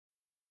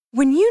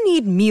When you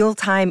need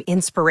mealtime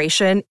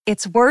inspiration,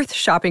 it's worth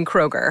shopping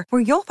Kroger,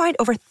 where you'll find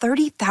over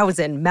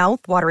 30,000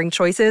 mouth-watering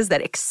choices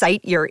that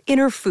excite your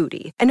inner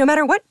foodie. And no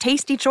matter what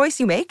tasty choice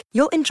you make,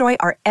 you'll enjoy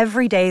our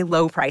everyday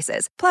low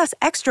prices, plus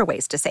extra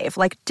ways to save,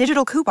 like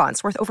digital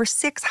coupons worth over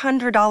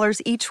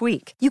 $600 each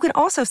week. You can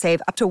also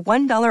save up to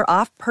 $1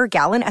 off per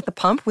gallon at the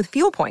pump with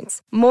fuel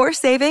points. More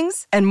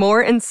savings and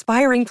more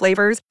inspiring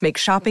flavors make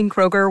shopping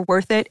Kroger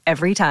worth it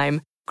every time.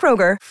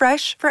 Kroger,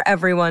 fresh for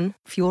everyone.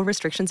 Fuel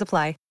restrictions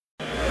apply.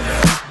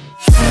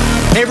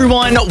 Hey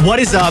everyone, what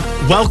is up?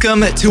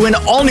 Welcome to an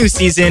all-new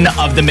season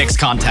of The Mix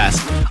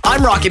Contest.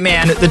 I'm Rocket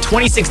Man, the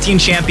 2016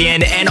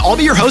 champion, and I'll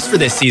be your host for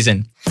this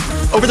season.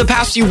 Over the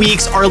past few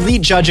weeks, our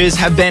elite judges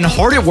have been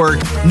hard at work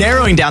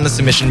narrowing down the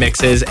submission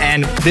mixes,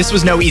 and this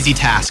was no easy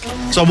task.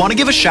 So I want to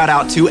give a shout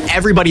out to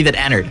everybody that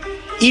entered.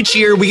 Each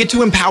year, we get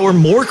to empower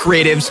more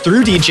creatives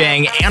through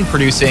DJing and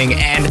producing,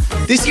 and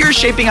this year is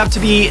shaping up to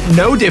be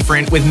no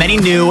different with many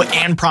new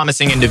and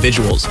promising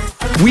individuals.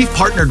 We've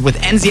partnered with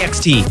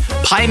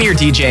NZXT, Pioneer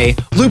DJ,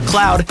 Loop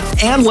Cloud,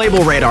 and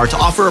Label Radar to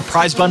offer a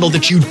prize bundle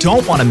that you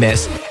don't want to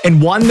miss,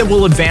 and one that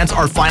will advance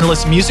our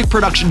finalists' music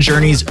production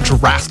journeys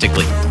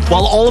drastically.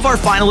 While all of our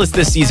finalists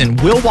this season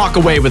will walk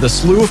away with a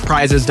slew of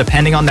prizes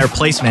depending on their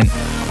placement,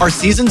 our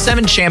Season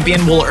 7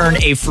 champion will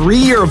earn a free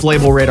year of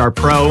Label Radar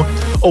Pro,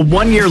 a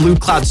 1-year Loop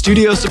Cloud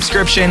Studio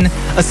subscription,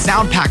 a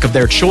sound pack of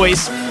their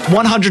choice,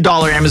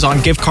 $100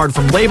 Amazon gift card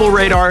from Label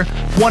Radar,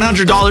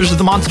 $100 of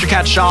the Monster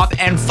Cat shop,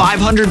 and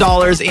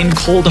 $500 in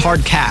cold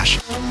hard cash.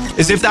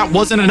 As if that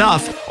wasn't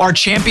enough, our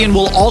champion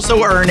will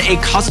also earn a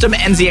custom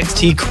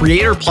NZXT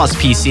Creator Plus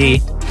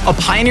PC, a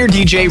Pioneer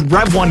DJ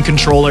Rev 1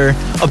 controller,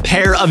 a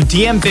pair of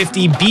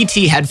DM50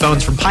 BT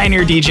headphones from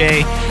Pioneer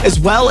DJ, as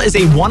well as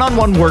a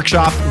one-on-one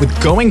workshop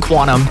with Going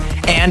Quantum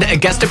and a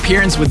guest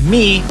appearance with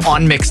me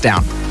on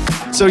Mixdown.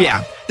 So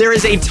yeah, there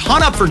is a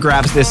ton up for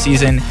grabs this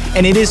season,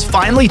 and it is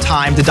finally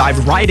time to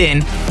dive right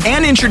in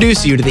and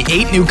introduce you to the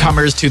 8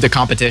 newcomers to the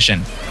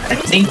competition. I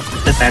think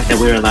the fact that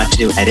we were allowed to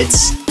do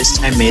edits this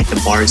time made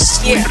the bars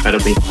so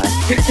incredibly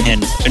high.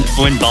 And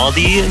when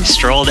Baldy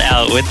strolled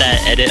out with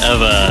that edit of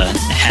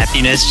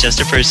Happiness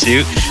Just a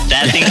Pursuit,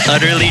 that thing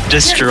utterly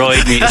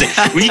destroyed me. It's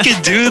like, we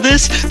could do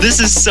this? This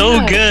is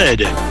so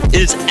good.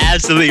 It's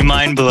absolutely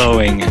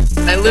mind-blowing.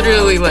 I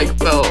literally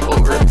fell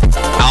over.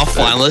 Our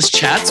finalist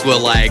chats were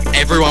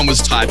everyone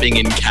was typing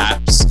in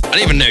caps. I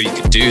didn't even know you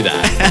could do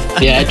that.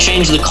 Yeah, it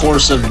changed the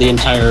course of the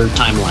entire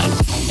timeline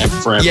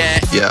forever. Yeah,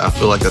 I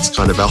feel like that's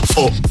kind of our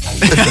fault.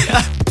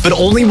 But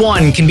only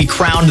one can be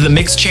crowned the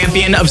Mix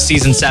Champion of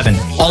Season 7.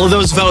 All of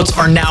those votes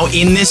are now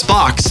in this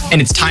box,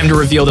 and it's time to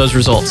reveal those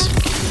results.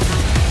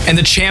 And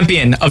the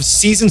champion of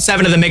Season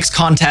 7 of the Mix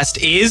Contest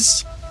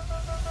is...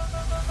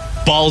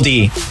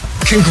 Baldy.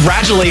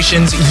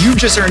 Congratulations, you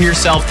just earned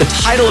yourself the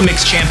title of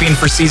Mix Champion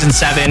for Season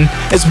 7,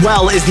 as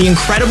well as the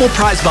incredible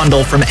prize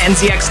bundle from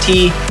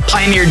NZXT,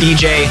 Pioneer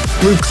DJ,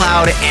 Loop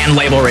Cloud, and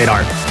Label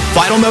Radar.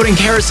 Vital Mode and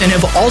Kerosene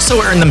have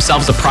also earned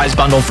themselves a prize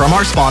bundle from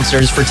our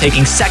sponsors for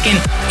taking 2nd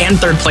and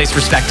 3rd place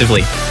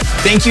respectively.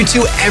 Thank you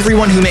to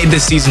everyone who made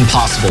this season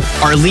possible,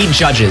 our elite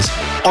judges,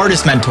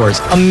 artist mentors,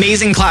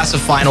 amazing class of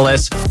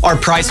finalists, our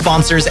prize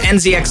sponsors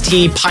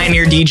NZXT,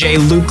 Pioneer DJ,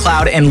 Loop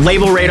Cloud, and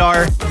Label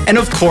Radar, and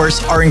of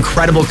course, our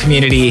incredible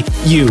community,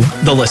 you,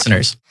 the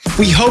listeners.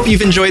 We hope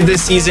you've enjoyed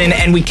this season,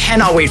 and we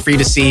cannot wait for you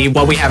to see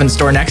what we have in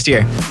store next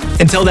year.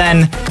 Until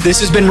then, this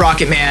has been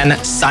Rocket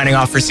Man, signing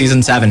off for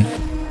Season 7.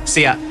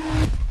 See ya.